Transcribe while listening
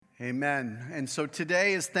Amen. And so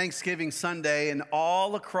today is Thanksgiving Sunday, and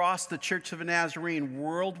all across the Church of the Nazarene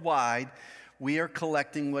worldwide, we are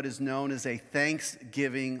collecting what is known as a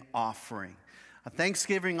Thanksgiving offering. A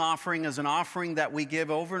Thanksgiving offering is an offering that we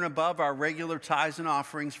give over and above our regular tithes and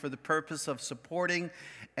offerings for the purpose of supporting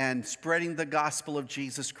and spreading the gospel of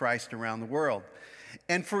Jesus Christ around the world.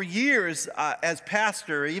 And for years, as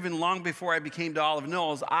pastor, even long before I became to Olive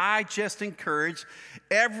Knolls, I just encouraged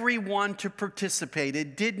everyone to participate.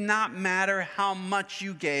 It did not matter how much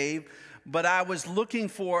you gave, but I was looking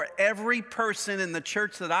for every person in the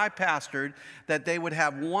church that I pastored that they would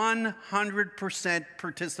have 100%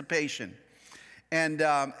 participation. And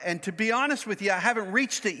to be honest with you, I haven't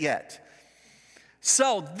reached it yet.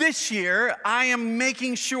 So this year, I am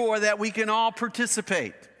making sure that we can all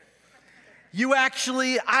participate.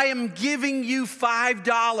 I am giving you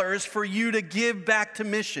 $5 for you to give back to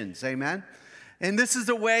missions, amen? And this is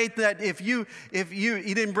a way that if you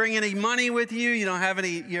didn't bring any money with you, you don't have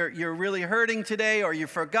any, you're really hurting today, or you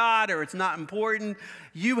forgot, or it's not important,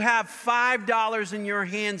 you have $5 in your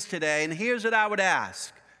hands today, and here's what I would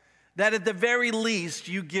ask. That at the very least,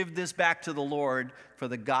 you give this back to the Lord for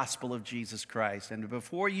the gospel of Jesus Christ. And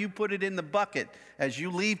before you put it in the bucket as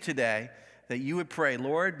you leave today, that you would pray,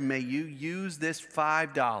 Lord, may you use this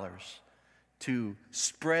 $5 to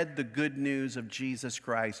spread the good news of Jesus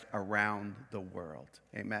Christ around the world.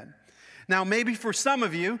 Amen. Now, maybe for some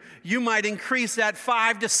of you, you might increase that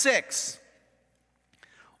 5 to 6,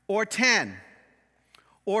 or 10,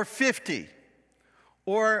 or 50,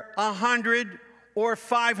 or 100, or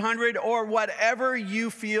 500, or whatever you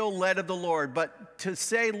feel led of the Lord. But to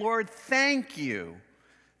say, Lord, thank you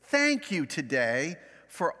today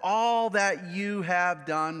for all that you have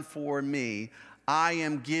done for me. I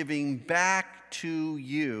am giving back to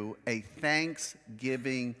you a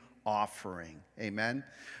thanksgiving offering. Amen.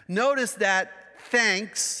 Notice that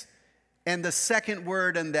thanks, and the second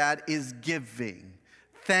word in that is giving.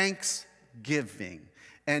 Thanksgiving.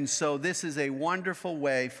 And so this is a wonderful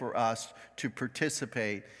way for us to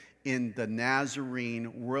participate in the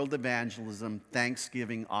Nazarene World Evangelism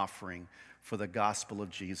Thanksgiving offering for the gospel of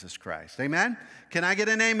Jesus Christ. Amen? Can I get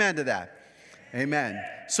an amen to that? Amen.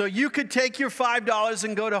 So you could take your $5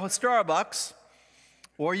 and go to Starbucks,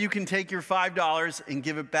 or you can take your $5 and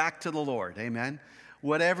give it back to the Lord. Amen?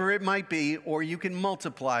 Whatever it might be, or you can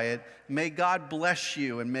multiply it. May God bless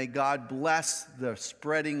you, and may God bless the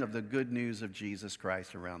spreading of the good news of Jesus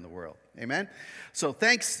Christ around the world. Amen? So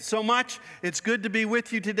thanks so much. It's good to be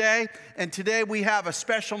with you today. And today we have a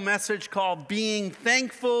special message called Being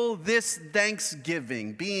Thankful This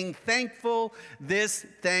Thanksgiving. Being Thankful This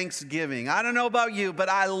Thanksgiving. I don't know about you, but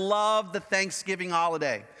I love the Thanksgiving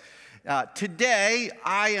holiday. Today,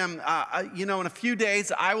 I am, in a few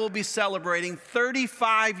days, I will be celebrating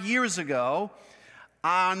 35 years ago.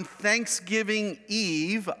 On Thanksgiving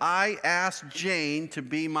Eve, I asked Jane to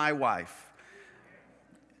be my wife.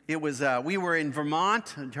 It was, we were in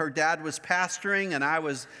Vermont, and her dad was pastoring, and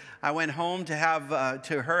I went home to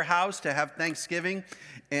her house to have Thanksgiving,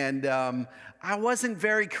 and I wasn't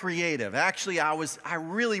very creative. Actually, I wish,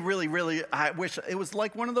 it was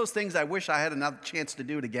like one of those things I wish I had another chance to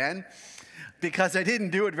do it again, because I didn't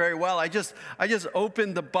do it very well. I just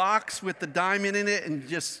opened the box with the diamond in it and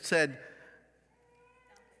just said,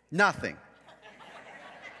 nothing.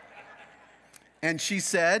 And she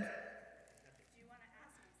said,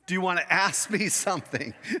 do you want to ask me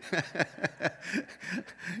something?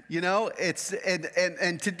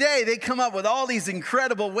 And today they come up with all these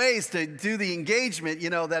incredible ways to do the engagement,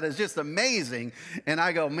 that is just amazing. And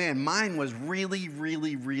I go, man, mine was really,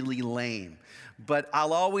 really, really lame. But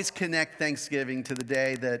I'll always connect Thanksgiving to the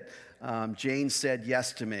day that Jane said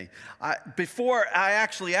yes to me. Before I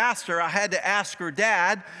actually asked her, I had to ask her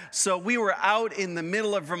dad. So we were out in the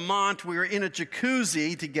middle of Vermont. We were in a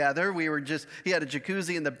jacuzzi together. He had a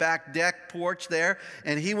jacuzzi in the back deck porch there.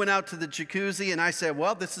 And he went out to the jacuzzi. And I said,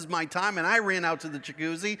 well, this is my time. And I ran out to the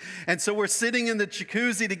jacuzzi. And so we're sitting in the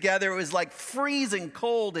jacuzzi together. It was like freezing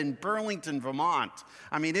cold in Burlington, Vermont.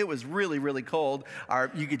 I mean, it was really, really cold.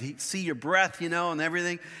 You could see your breath, and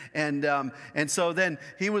everything. And so then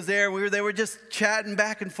he was there. They were just chatting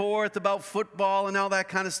back and forth about football and all that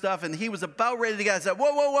kind of stuff. And he was about ready to go. I said,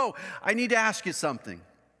 whoa, I need to ask you something.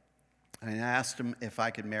 And I asked him if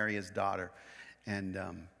I could marry his daughter. And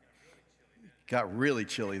got really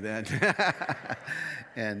chilly then.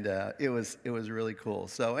 And it was really cool.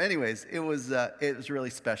 So anyways, it was really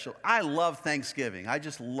special. I love Thanksgiving. I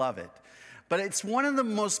just love it. But it's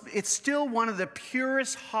still one of the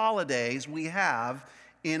purest holidays we have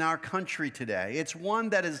in our country today. It's one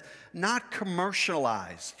that is not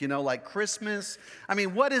commercialized, like Christmas. I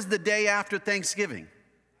mean, what is the day after Thanksgiving?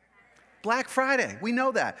 Black Friday, we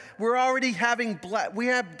know that. We're already having we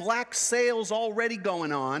have black sales already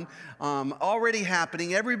going on, already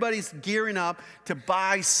happening. Everybody's gearing up to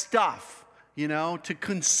buy stuff, to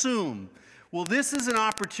consume. Well, this is an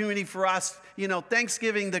opportunity for us.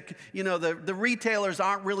 Thanksgiving, the retailers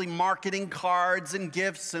aren't really marketing cards and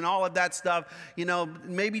gifts and all of that stuff.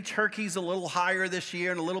 Maybe turkey's a little higher this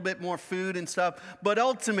year and a little bit more food and stuff. But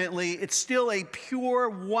ultimately, it's still a pure,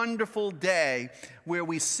 wonderful day where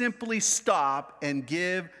we simply stop and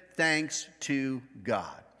give thanks to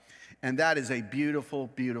God. And that is a beautiful,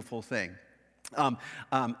 beautiful thing.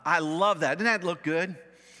 I love that. Doesn't that look good?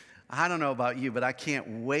 I don't know about you, but I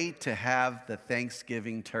can't wait to have the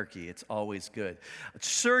Thanksgiving turkey. It's always good.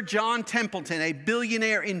 Sir John Templeton, a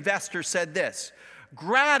billionaire investor, said this: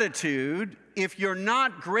 gratitude, if you're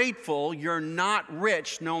not grateful, you're not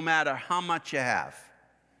rich no matter how much you have.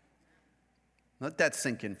 Let that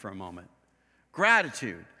sink in for a moment.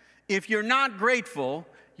 Gratitude, if you're not grateful,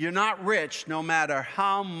 you're not rich no matter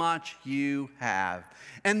how much you have.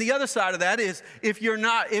 And the other side of that is if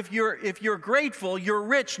you're grateful, you're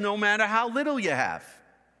rich no matter how little you have.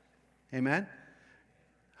 Amen?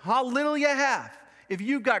 How little you have. If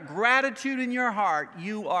you've got gratitude in your heart,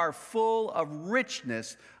 you are full of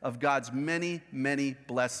richness of God's many, many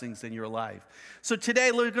blessings in your life. So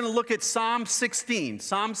today we're going to look at Psalm 16.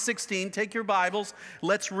 Psalm 16, take your Bibles,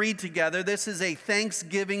 let's read together. This is a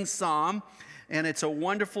Thanksgiving psalm. And it's a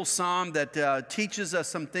wonderful psalm that teaches us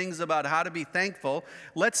some things about how to be thankful.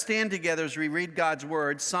 Let's stand together as we read God's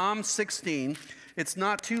word. Psalm 16. It's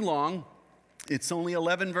not too long. It's only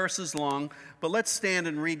 11 verses long. But let's stand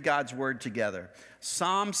and read God's word together.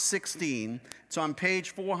 Psalm 16. It's on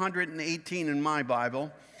page 418 in my Bible.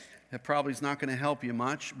 That probably is not going to help you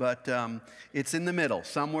much, but it's in the middle,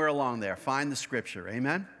 somewhere along there. Find the scripture.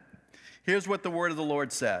 Amen? Here's what the word of the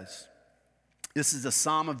Lord says. This is a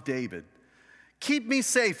psalm of David. Keep me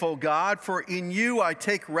safe, O God, for in you I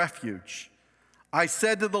take refuge. I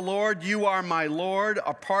said to the Lord, you are my Lord.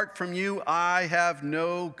 Apart from you, I have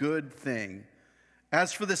no good thing.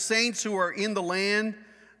 As for the saints who are in the land,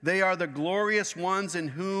 they are the glorious ones in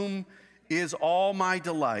whom is all my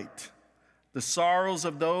delight. The sorrows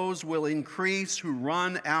of those will increase who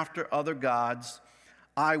run after other gods.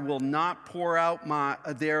 I will not pour out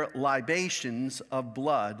their libations of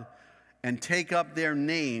blood and take up their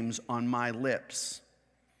names on my lips.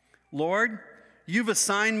 Lord, you've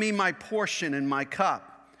assigned me my portion and my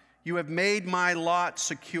cup. You have made my lot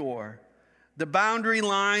secure. The boundary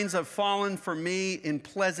lines have fallen for me in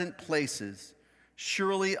pleasant places.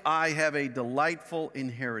 Surely I have a delightful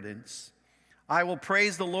inheritance. I will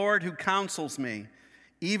praise the Lord who counsels me.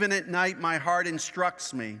 Even at night my heart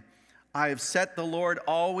instructs me. I have set the Lord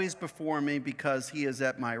always before me because he is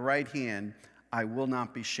at my right hand. I will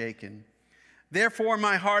not be shaken. Therefore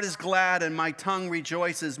my heart is glad and my tongue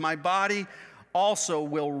rejoices. My body also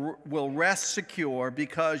will rest secure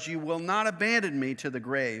because you will not abandon me to the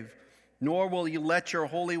grave, nor will you let your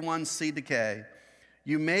Holy One see decay.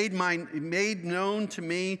 You made known to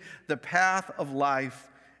me the path of life,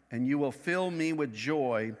 and you will fill me with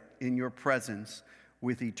joy in your presence,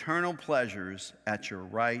 with eternal pleasures at your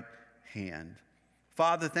right hand.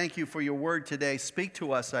 Father, thank you for your word today. Speak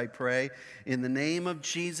to us, I pray, in the name of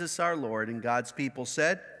Jesus our Lord. And God's people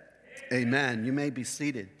said, Amen. You may be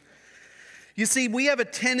seated. You see, we have a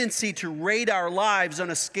tendency to rate our lives on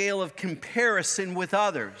a scale of comparison with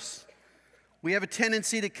others. We have a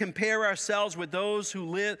tendency to compare ourselves with those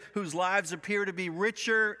whose lives appear to be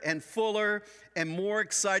richer and fuller and more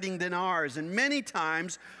exciting than ours. And many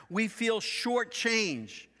times we feel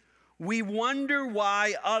shortchanged. We wonder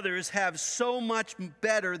why others have so much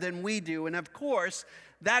better than we do. And of course,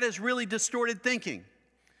 that is really distorted thinking.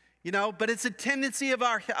 But it's a tendency of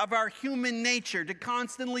our human nature to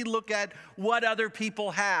constantly look at what other people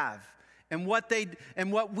have and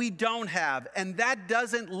what we don't have. And that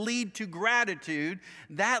doesn't lead to gratitude.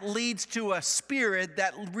 That leads to a spirit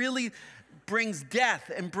that really brings death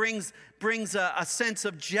and brings a sense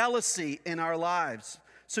of jealousy in our lives.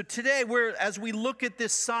 So today, as we look at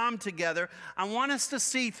this psalm together, I want us to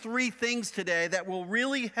see three things today that will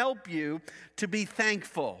really help you to be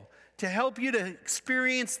thankful, to help you to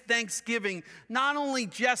experience Thanksgiving, not only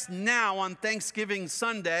just now on Thanksgiving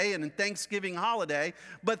Sunday and Thanksgiving holiday,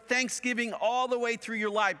 but Thanksgiving all the way through your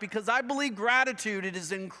life. Because I believe gratitude, it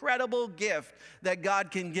is an incredible gift that God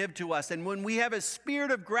can give to us. And when we have a spirit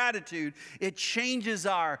of gratitude, it changes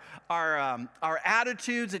our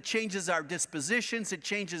attitudes, it changes our dispositions, it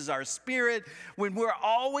changes our spirit. When we're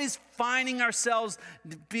always finding ourselves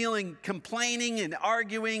complaining and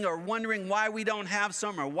arguing or wondering why we don't have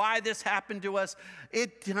some or why this happened to us,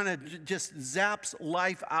 it kind of just zaps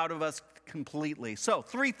life out of us completely. So,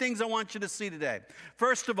 3 things I want you to see today.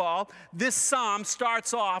 First of all, this psalm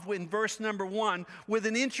starts off in verse number 1 with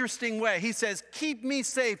an interesting way. He says, "Keep me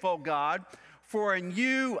safe, O God, for in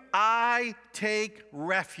you I take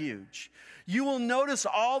refuge." You will notice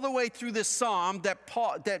all the way through this psalm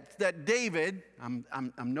that David, I'm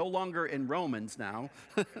no longer in Romans now.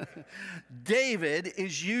 David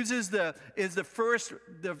uses the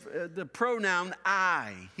pronoun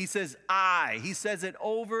I. He says I. He says it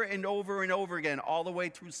over and over and over again, all the way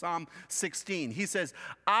through Psalm 16. He says,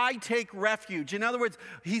 "I take refuge." In other words,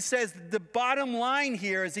 he says the bottom line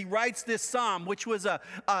here as he writes this psalm, which was a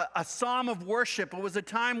psalm of worship. It was a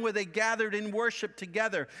time where they gathered in worship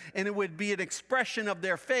together, and it would be an expression of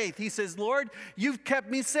their faith. He says, "Lord, you've kept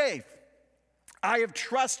me safe. I have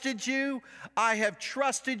trusted you. I have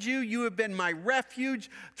trusted you. You have been my refuge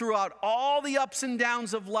throughout all the ups and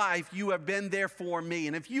downs of life. You have been there for me."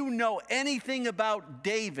 And if you know anything about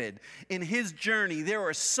David in his journey, there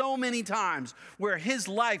are so many times where his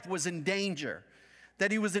life was in danger. That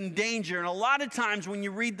he was in danger. And a lot of times when you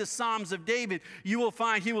read the Psalms of David, you will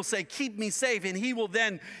find he will say, "Keep me safe." And he will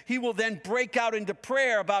then break out into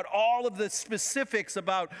prayer about all of the specifics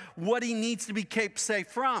about what he needs to be kept safe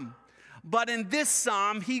from. But in this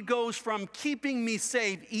psalm, he goes from keeping me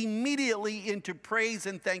safe immediately into praise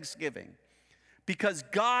and thanksgiving. Because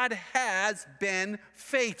God has been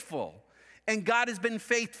faithful. And God has been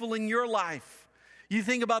faithful in your life. You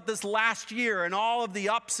think about this last year and all of the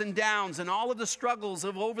ups and downs and all of the struggles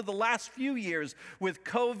of over the last few years with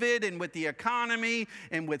COVID and with the economy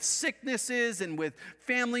and with sicknesses and with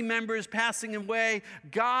family members passing away.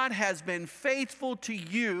 God has been faithful to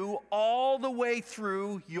you all the way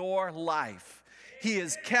through your life. He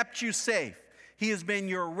has kept you safe. He has been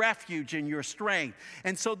your refuge and your strength.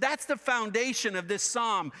 And so that's the foundation of this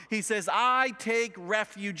psalm. He says, "I take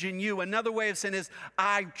refuge in you." Another way of saying is,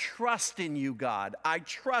 I trust in you, God. I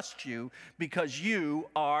trust you because you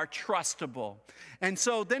are trustable. And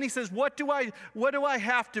so then he says, what do I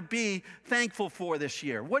have to be thankful for this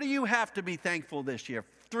year? What do you have to be thankful this year?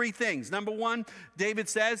 3 things. Number 1, David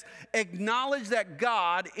says, acknowledge that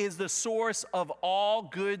God is the source of all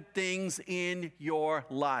good things in your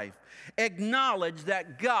life. Acknowledge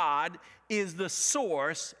that God is the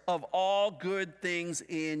source of all good things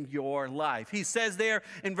in your life. He says there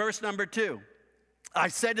in verse number 2, "I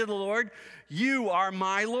said to the Lord, you are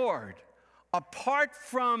my Lord. Apart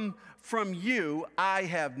from you, I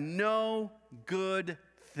have no good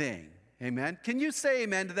thing." Amen. Can you say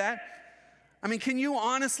amen to that? I mean, can you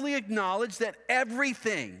honestly acknowledge that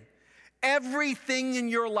everything in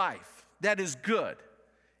your life that is good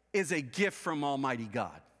is a gift from Almighty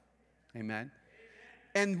God? Amen.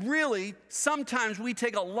 And really, sometimes we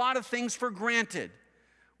take a lot of things for granted.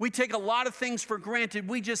 We take a lot of things for granted.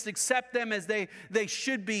 We just accept them as they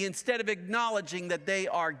should be instead of acknowledging that they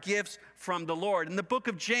are gifts from the Lord. In the book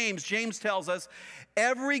of James, James tells us,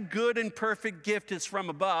 every good and perfect gift is from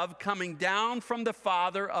above, coming down from the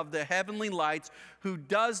Father of the heavenly lights, who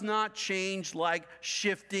does not change like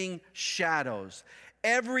shifting shadows.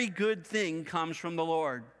 Every good thing comes from the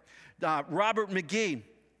Lord. Robert McGee,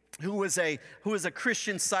 who was a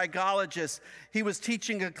Christian psychologist, he was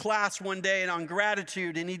teaching a class one day on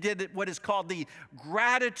gratitude, and he did what is called the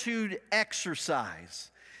gratitude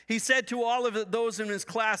exercise. He said to all of those in his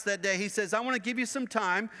class that day, he says, "I want to give you some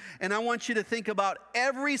time, and I want you to think about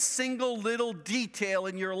every single little detail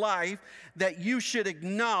in your life that you should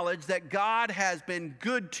acknowledge that God has been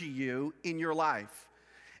good to you in your life."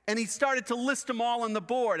 And he started to list them all on the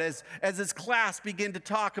board as his class began to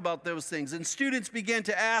talk about those things. And students began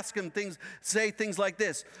to ask him say things like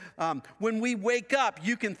this. When we wake up,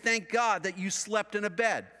 you can thank God that you slept in a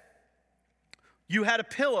bed. You had a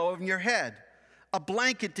pillow over your head, a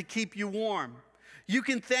blanket to keep you warm. You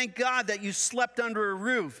can thank God that you slept under a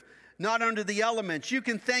roof, not under the elements. You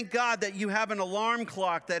can thank God that you have an alarm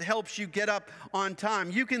clock that helps you get up on time.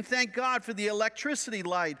 You can thank God for the electricity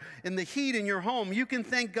light and the heat in your home. You can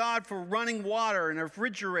thank God for running water and a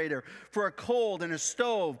refrigerator, for a cold and a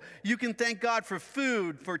stove. You can thank God for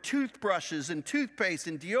food, for toothbrushes and toothpaste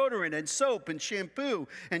and deodorant and soap and shampoo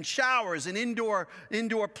and showers and indoor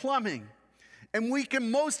plumbing. And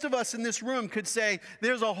most of us in this room could say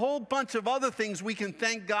there's a whole bunch of other things we can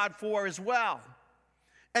thank God for as well.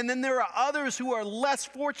 And then there are others who are less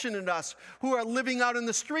fortunate than us, who are living out in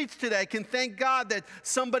the streets today, can thank God that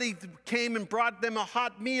somebody came and brought them a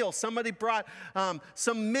hot meal. Somebody brought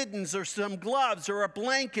some mittens or some gloves or a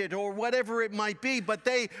blanket or whatever it might be, but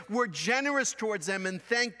they were generous towards them, and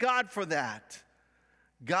thank God for that.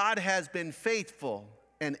 God has been faithful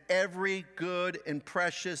and every good and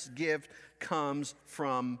precious gift comes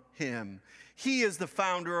from him. He is the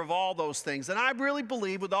founder of all those things. And I really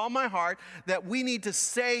believe with all my heart that we need to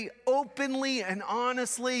say openly and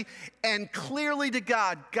honestly and clearly to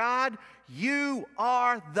God, God, you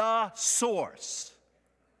are the source.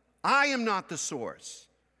 I am not the source.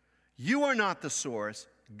 You are not the source.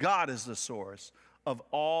 God is the source of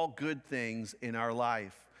all good things in our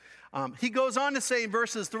life. He goes on to say in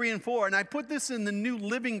verses 3 and 4, and I put this in the New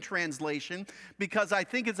Living Translation because I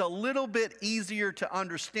think it's a little bit easier to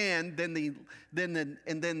understand than the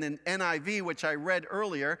NIV, which I read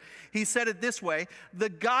earlier. He said it this way: the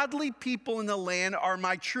godly people in the land are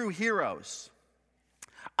my true heroes.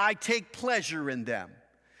 I take pleasure in them.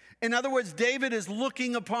 In other words, David is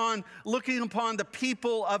looking upon the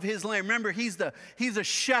people of his land. Remember, he's a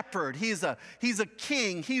shepherd. He's a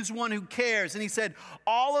king. He's one who cares. And he said,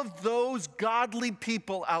 all of those godly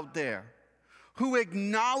people out there who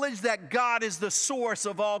acknowledge that God is the source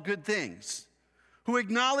of all good things, who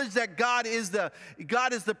acknowledge that God is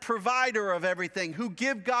the provider of everything, who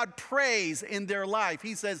give God praise in their life.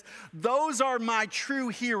 He says, those are my true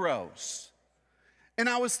heroes. And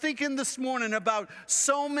I was thinking this morning about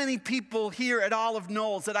so many people here at Olive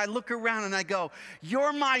Knolls that I look around and I go,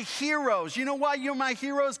 you're my heroes. You know why you're my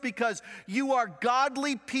heroes? Because you are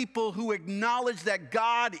godly people who acknowledge that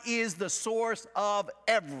God is the source of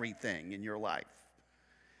everything in your life.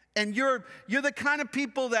 And you're the kind of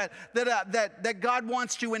people that God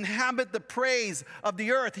wants to inhabit the praise of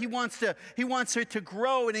the earth. He wants it to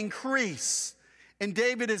grow and increase. And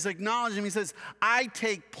David is acknowledging, he says, I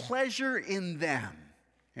take pleasure in them.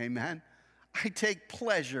 Amen. I take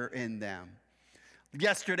pleasure in them.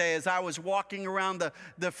 Yesterday, as I was walking around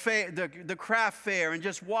the craft fair and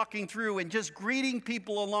just walking through and just greeting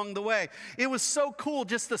people along the way, it was so cool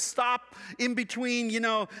just to stop in between,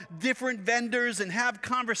 different vendors and have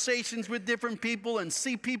conversations with different people and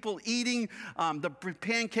see people eating the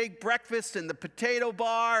pancake breakfast and the potato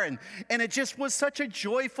bar. And it just was such a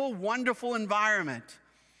joyful, wonderful environment.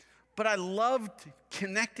 But I loved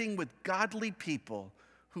connecting with godly people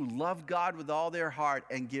who love God with all their heart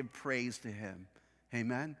and give praise to him.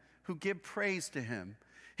 Amen? Who give praise to him.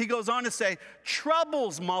 He goes on to say,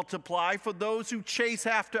 troubles multiply for those who chase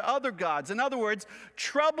after other gods. In other words,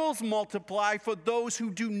 troubles multiply for those who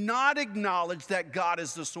do not acknowledge that God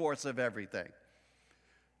is the source of everything.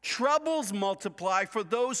 Troubles multiply for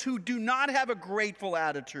those who do not have a grateful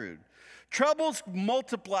attitude. Troubles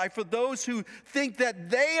multiply for those who think that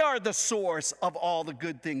they are the source of all the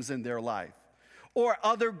good things in their life, or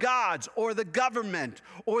other gods, or the government,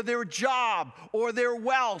 or their job, or their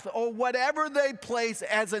wealth, or whatever they place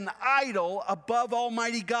as an idol above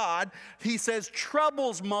Almighty God. He says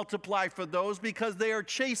troubles multiply for those because they are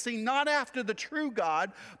chasing not after the true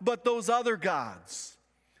God, but those other gods.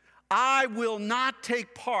 I will not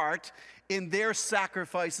take part in their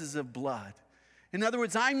sacrifices of blood. In other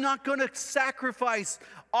words, I'm not going to sacrifice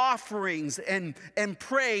offerings and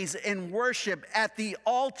praise and worship at the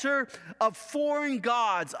altar of foreign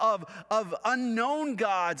gods, of unknown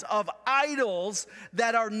gods, of idols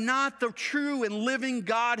that are not the true and living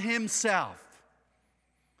God himself.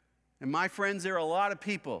 And my friends, there are a lot of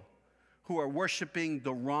people who are worshiping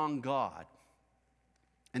the wrong God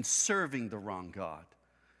and serving the wrong God.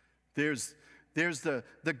 There's the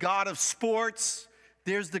God of sports.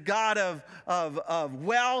 There's the God of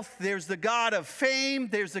wealth. There's the God of fame.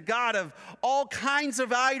 There's the God of all kinds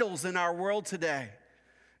of idols in our world today.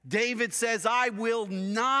 David says, I will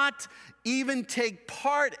not even take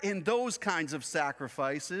part in those kinds of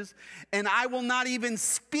sacrifices, and I will not even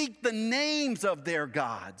speak the names of their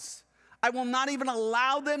gods. I will not even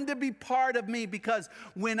allow them to be part of me, because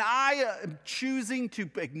when I am choosing to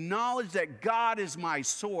acknowledge that God is my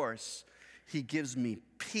source, he gives me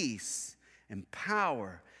peace and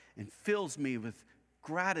power and fills me with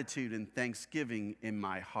gratitude and thanksgiving in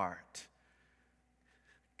my heart.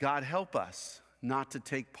 God help us not to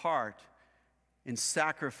take part in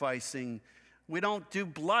sacrificing. We don't do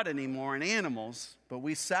blood anymore in animals, but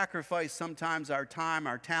we sacrifice sometimes our time,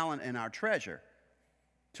 our talent, and our treasure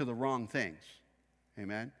to the wrong things.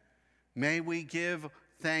 Amen? May we give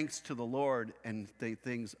thanks to the Lord and the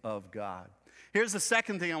things of God. Here's the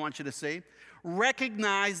second thing I want you to see.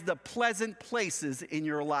 Recognize the pleasant places in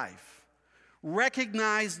your life.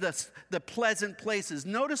 Recognize the pleasant places.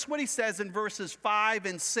 Notice what he says in verses 5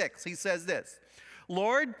 and 6. He says this,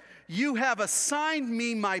 Lord, you have assigned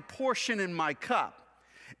me my portion and my cup,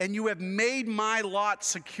 and you have made my lot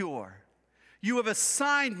secure. You have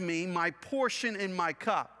assigned me my portion and my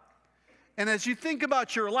cup. And as you think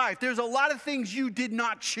about your life, there's a lot of things you did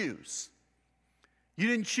not choose. You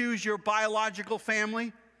didn't choose your biological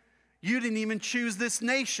family. You didn't even choose this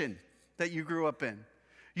nation that you grew up in.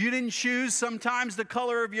 You didn't choose sometimes the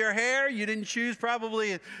color of your hair. You didn't choose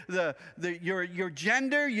probably your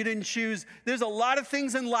gender. You didn't choose. There's a lot of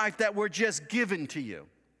things in life that were just given to you.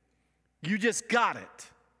 You just got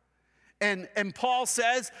it. And Paul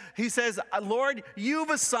says, he says, Lord, you've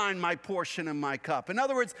assigned my portion and my cup. In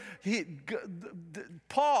other words,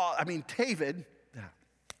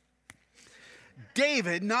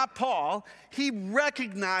 David, not Paul, he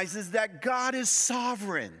recognizes that God is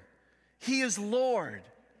sovereign. He is Lord.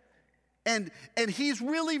 And he's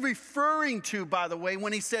really referring to, by the way,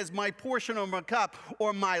 when he says my portion or my cup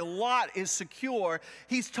or my lot is secure,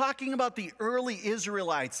 he's talking about the early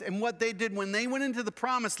Israelites and what they did when they went into the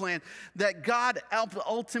promised land, that God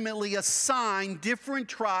ultimately assigned different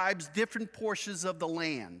tribes, different portions of the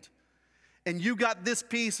land. And you got this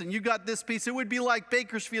piece, and you got this piece. It would be like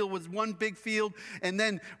Bakersfield was one big field, and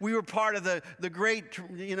then we were part of the great,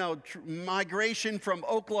 migration from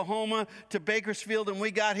Oklahoma to Bakersfield, and we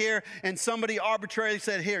got here, and somebody arbitrarily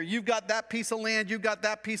said, here, you've got that piece of land, you got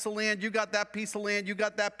that piece of land, you got that piece of land, you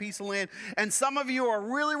got that piece of land, and some of you are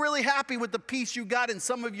really, really happy with the piece you got, and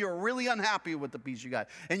some of you are really unhappy with the piece you got.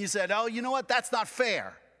 And you said, oh, you know what, that's not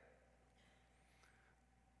fair.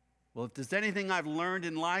 Well, if there's anything I've learned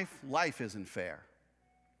in life, life isn't fair.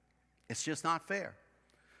 It's just not fair.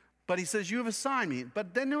 But he says, you have assigned me.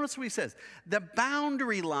 But then notice what he says. The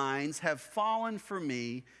boundary lines have fallen for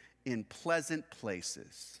me in pleasant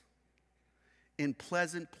places. In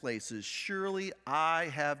pleasant places, surely I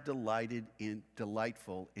have delighted in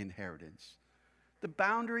delightful inheritance. The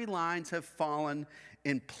boundary lines have fallen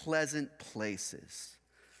in pleasant places.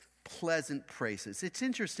 Pleasant places. It's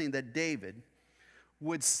interesting that David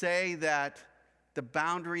would say that the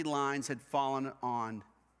boundary lines had fallen on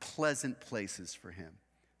pleasant places for him.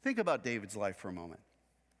 Think about David's life for a moment.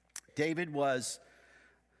 David was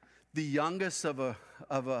the youngest of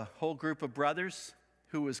a whole group of brothers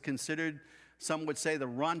who was considered, some would say, the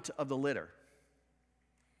runt of the litter.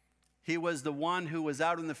 He was the one who was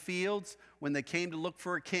out in the fields when they came to look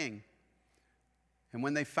for a king. And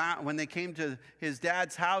when they came to his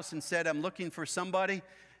dad's house and said, I'm looking for somebody,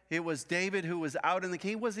 it was David who was out in the king.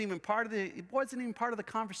 He wasn't even part of the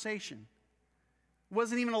conversation. He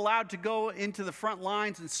wasn't even allowed to go into the front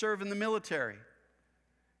lines and serve in the military.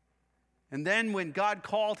 And then when God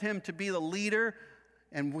called him to be the leader,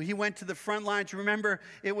 and he went to the front lines, remember,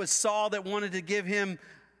 it was Saul that wanted to give him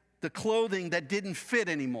the clothing that didn't fit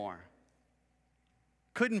anymore.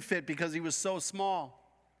 Couldn't fit because he was so small.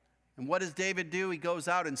 And what does David do? He goes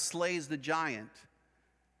out and slays the giant.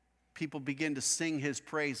 People begin to sing his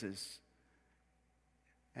praises.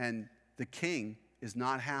 And the king is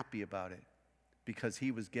not happy about it because he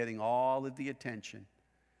was getting all of the attention.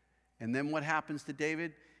 And then what happens to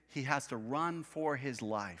David? He has to run for his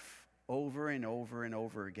life over and over and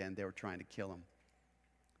over again. They were trying to kill him.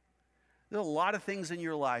 There are a lot of things in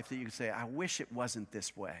your life that you can say, I wish it wasn't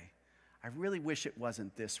this way. I really wish it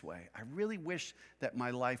wasn't this way. I really wish that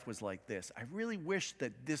my life was like this. I really wish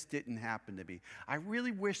that this didn't happen to me. I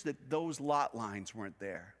really wish that those lot lines weren't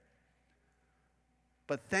there.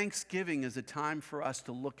 But Thanksgiving is a time for us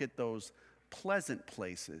to look at those pleasant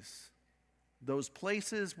places, those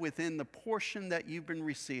places within the portion that you've been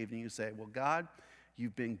received, and you say, well, God,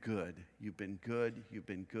 you've been good. You've been good. You've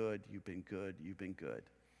been good. You've been good. You've been good.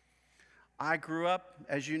 I grew up,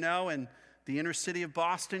 as you know, in the inner city of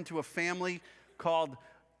Boston to a family called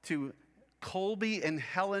Colby and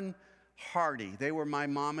Helen Hardy. They were my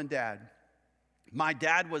mom and dad. My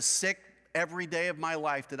dad was sick every day of my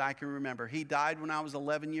life that I can remember. He died when I was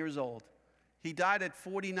 11 years old. He died at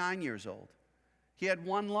 49 years old. He had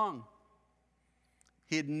one lung.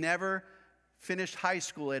 He had never finished high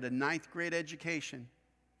school at a 9th grade education.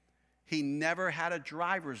 He never had a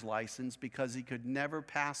driver's license because he could never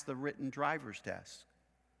pass the written driver's test.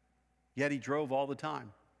 Yet he drove all the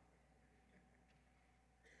time.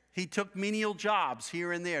 He took menial jobs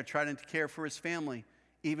here and there, trying to care for his family,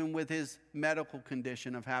 even with his medical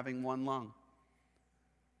condition of having one lung.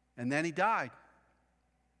 And then he died.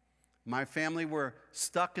 My family were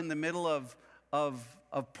stuck in the middle of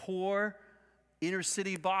poor inner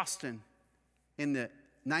city Boston in the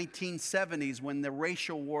 1970s when the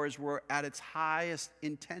racial wars were at its highest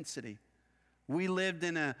intensity. We lived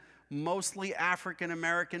in a mostly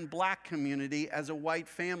African-American black community as a white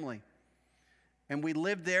family. And we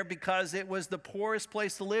lived there because it was the poorest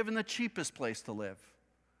place to live and the cheapest place to live.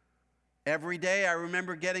 Every day I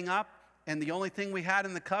remember getting up and the only thing we had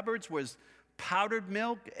in the cupboards was powdered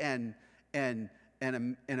milk and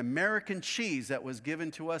American cheese that was given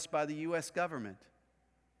to us by the U.S. government.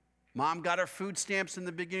 Mom got her food stamps in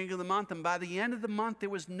the beginning of the month, and by the end of the month, there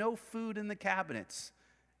was no food in the cabinets.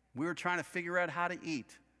 We were trying to figure out how to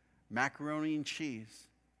eat macaroni and cheese.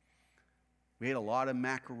 We ate a lot of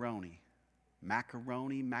macaroni.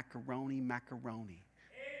 Macaroni, macaroni, macaroni.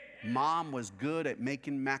 Mom was good at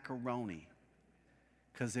making macaroni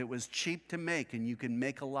because it was cheap to make and you can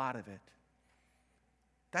make a lot of it.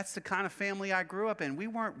 That's the kind of family I grew up in. We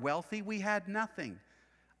weren't wealthy. We had nothing.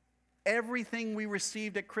 Everything we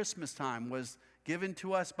received at Christmas time was given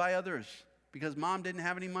to us by others because Mom didn't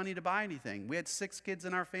have any money to buy anything. We had 6 kids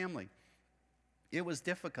in our family. It was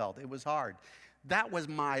difficult. It was hard. That was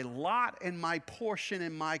my lot and my portion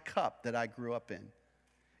in my cup that I grew up in.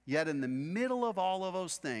 Yet in the middle of all of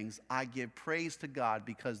those things, I give praise to God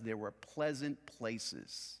because there were pleasant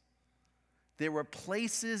places. There were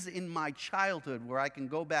places in my childhood where I can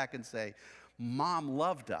go back and say, Mom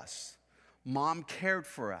loved us. Mom cared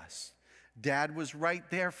for us. Dad was right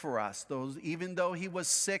there for us. Even though he was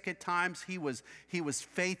sick at times, he was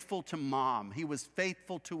faithful to Mom. He was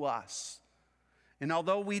faithful to us. And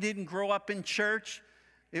although we didn't grow up in church,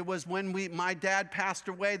 it was when my dad passed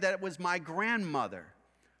away that it was my grandmother,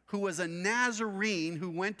 who was a Nazarene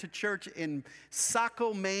who went to church in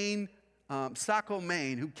Saco, Maine,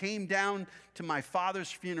 who came down to my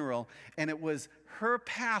father's funeral, and it was her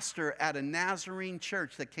pastor at a Nazarene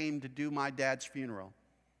church that came to do my dad's funeral.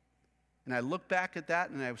 And I look back at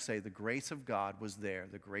that and I would say, the grace of God was there.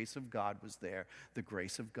 The grace of God was there. The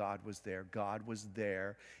grace of God was there. God was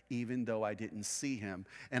there even though I didn't see him.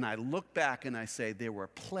 And I look back and I say, there were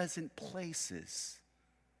pleasant places.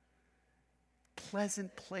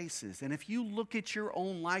 Pleasant places. And if you look at your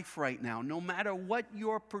own life right now, no matter what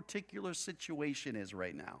your particular situation is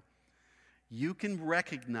right now, you can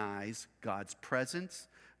recognize God's presence,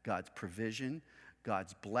 God's provision,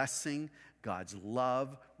 God's blessing, God's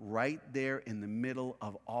love right there in the middle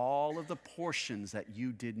of all of the portions that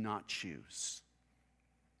you did not choose.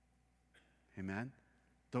 Amen?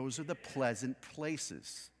 Those are the pleasant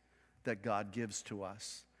places that God gives to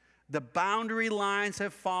us. The boundary lines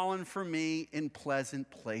have fallen for me in pleasant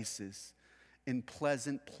places. In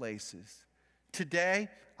pleasant places. Today,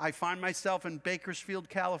 I find myself in Bakersfield,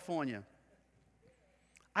 California.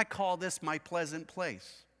 I call this my pleasant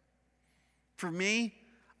place. For me,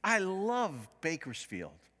 I love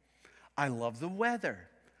Bakersfield. I love the weather.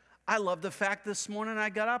 I love the fact this morning I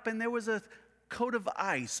got up and there was a coat of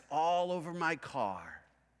ice all over my car.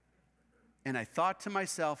 And I thought to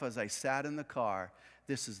myself as I sat in the car,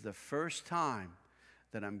 this is the first time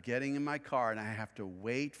that I'm getting in my car and I have to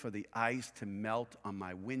wait for the ice to melt on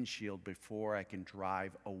my windshield before I can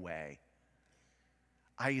drive away.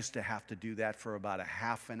 I used to have to do that for about a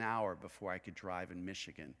half an hour before I could drive in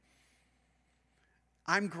Michigan.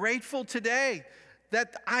 I'm grateful today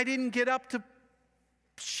that I didn't get up to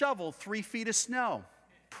shovel 3 feet of snow.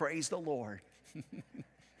 Praise the Lord.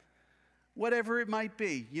 Whatever it might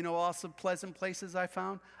be. You know also pleasant places I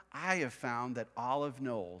found? I have found that Olive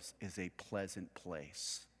Knolls is a pleasant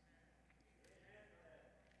place.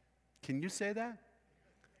 Can you say that?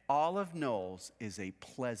 Olive Knolls is a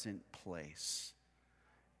pleasant place.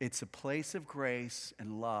 It's a place of grace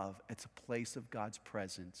and love. It's a place of God's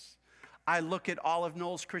presence. I look at Olive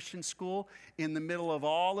Knolls Christian School in the middle of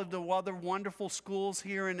all of the other wonderful schools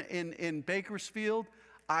here in Bakersfield.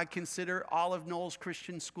 I consider Olive Knolls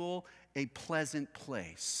Christian School a pleasant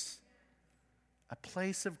place. A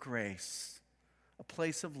place of grace, a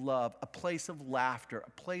place of love, a place of laughter,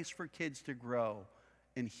 a place for kids to grow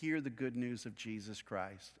and hear the good news of Jesus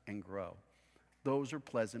Christ and grow. Those are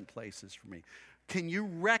pleasant places for me. Can you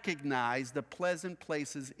recognize the pleasant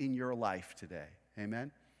places in your life today?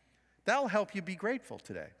 Amen? That'll help you be grateful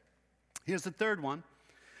today. Here's the third one.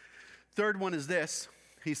 Third one is this.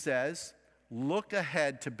 He says, look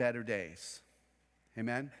ahead to better days.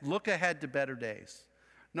 Amen? Look ahead to better days.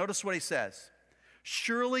 Notice what he says.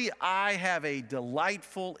 Surely I have a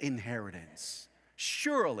delightful inheritance.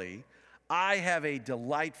 Surely I have a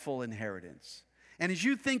delightful inheritance. And as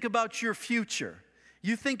you think about your future,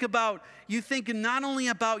 you think not only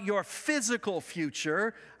about your physical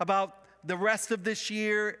future, about the rest of this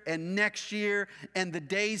year and next year and the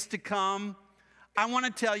days to come. I want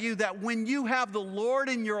to tell you that when you have the Lord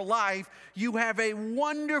in your life, you have a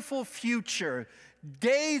wonderful future.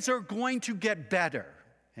 Days are going to get better.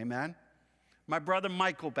 Amen? My brother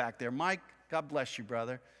Michael back there. Mike, God bless you,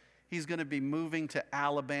 brother. He's going to be moving to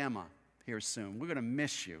Alabama here soon. We're going to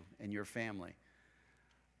miss you and your family.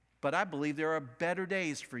 But I believe there are better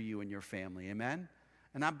days for you and your family. Amen?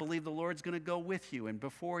 And I believe the Lord's going to go with you and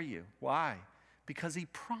before you. Why? Because he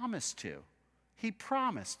promised to. He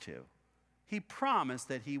promised to. He promised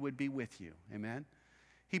that he would be with you. Amen?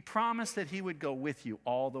 He promised that he would go with you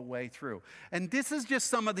all the way through. And this is just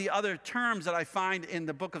some of the other terms that I find in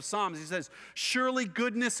the book of Psalms. He says, surely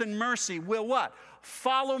goodness and mercy will what?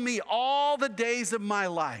 Follow me all the days of my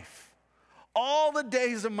life. All the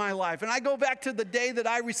days of my life. And I go back to the day that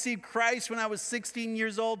I received Christ when I was 16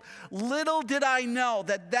 years old. Little did I know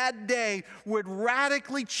that that day would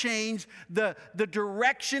radically change the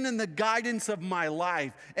direction and the guidance of my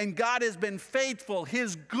life. And God has been faithful.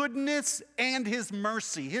 His goodness and his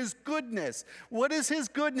mercy. His goodness. What is his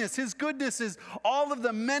goodness? His goodness is all of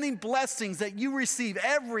the many blessings that you receive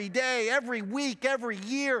every day, every week, every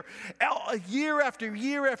year, year after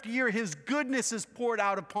year after year. His goodness is poured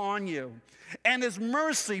out upon you. And his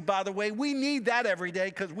mercy, by the way, we need that every day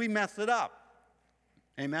because we mess it up.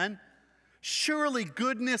 Amen? Surely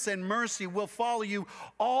goodness and mercy will follow you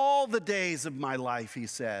all the days of my life, he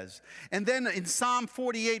says. And then in Psalm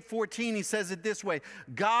 48:14, he says it this way,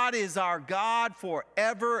 God is our God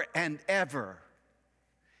forever and ever.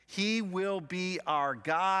 He will be our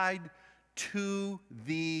guide to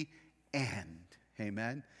the end.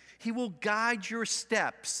 Amen? He will guide your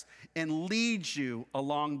steps and lead you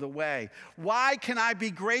along the way. Why can I be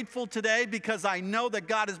grateful today? Because I know that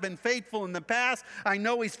God has been faithful in the past. I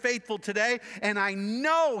know he's faithful today. And I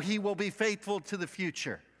know he will be faithful to the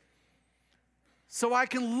future. So I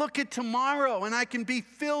can look at tomorrow and I can be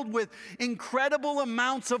filled with incredible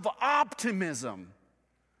amounts of optimism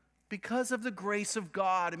because of the grace of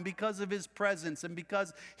God and because of his presence and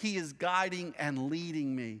because he is guiding and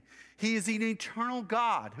leading me. He is an eternal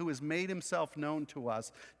God who has made himself known to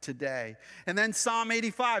us today. And then Psalm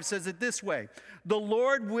 85 says it this way, the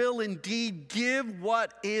Lord will indeed give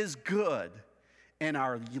what is good, and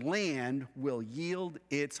our land will yield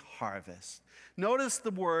its harvest. Notice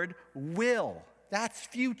the word will. That's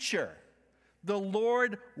future. The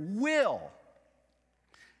Lord will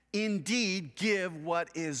indeed give what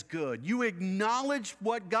is good. You acknowledge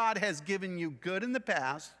what God has given you good in the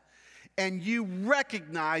past, and you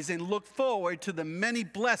recognize and look forward to the many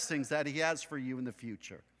blessings that he has for you in the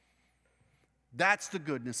future. That's the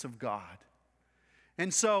goodness of God.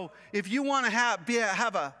 And so if you want to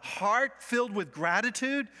have a heart filled with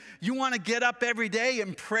gratitude, you want to get up every day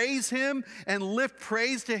and praise him and lift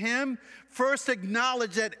praise to him, first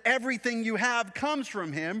acknowledge that everything you have comes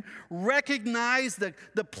from him. Recognize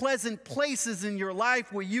the pleasant places in your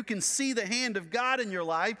life where you can see the hand of God in your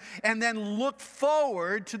life, and then look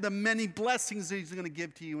forward to the many blessings that he's going to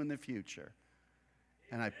give to you in the future.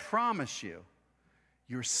 And I promise you,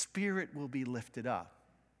 your spirit will be lifted up.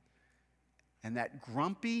 And that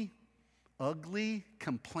grumpy, ugly,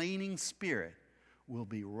 complaining spirit will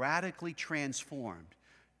be radically transformed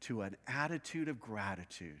to an attitude of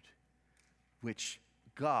gratitude, which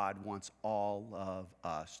God wants all of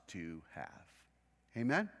us to have.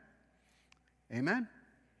 Amen? Amen?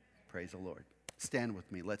 Praise the Lord. Stand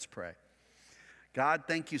with me. Let's pray. God,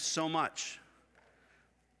 thank you so much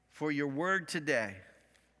for your word today.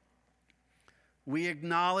 We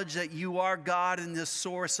acknowledge that you are God and the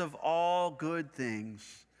source of all good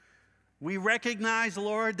things. We recognize,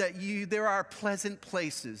 Lord, that there are pleasant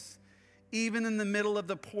places, even in the middle of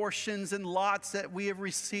the portions and lots that we have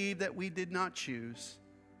received that we did not choose.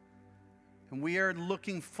 And we are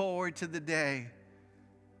looking forward to the day,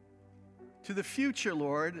 to the future,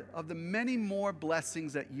 Lord, of the many more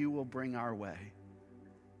blessings that you will bring our way.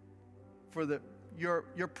 For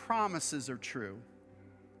your promises are true.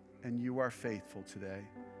 And you are faithful today.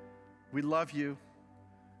 We love you.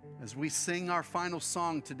 As we sing our final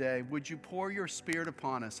song today, would you pour your spirit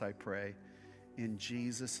upon us, I pray, in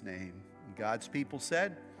Jesus' name. And God's people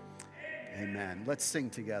said, amen. Let's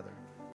sing together.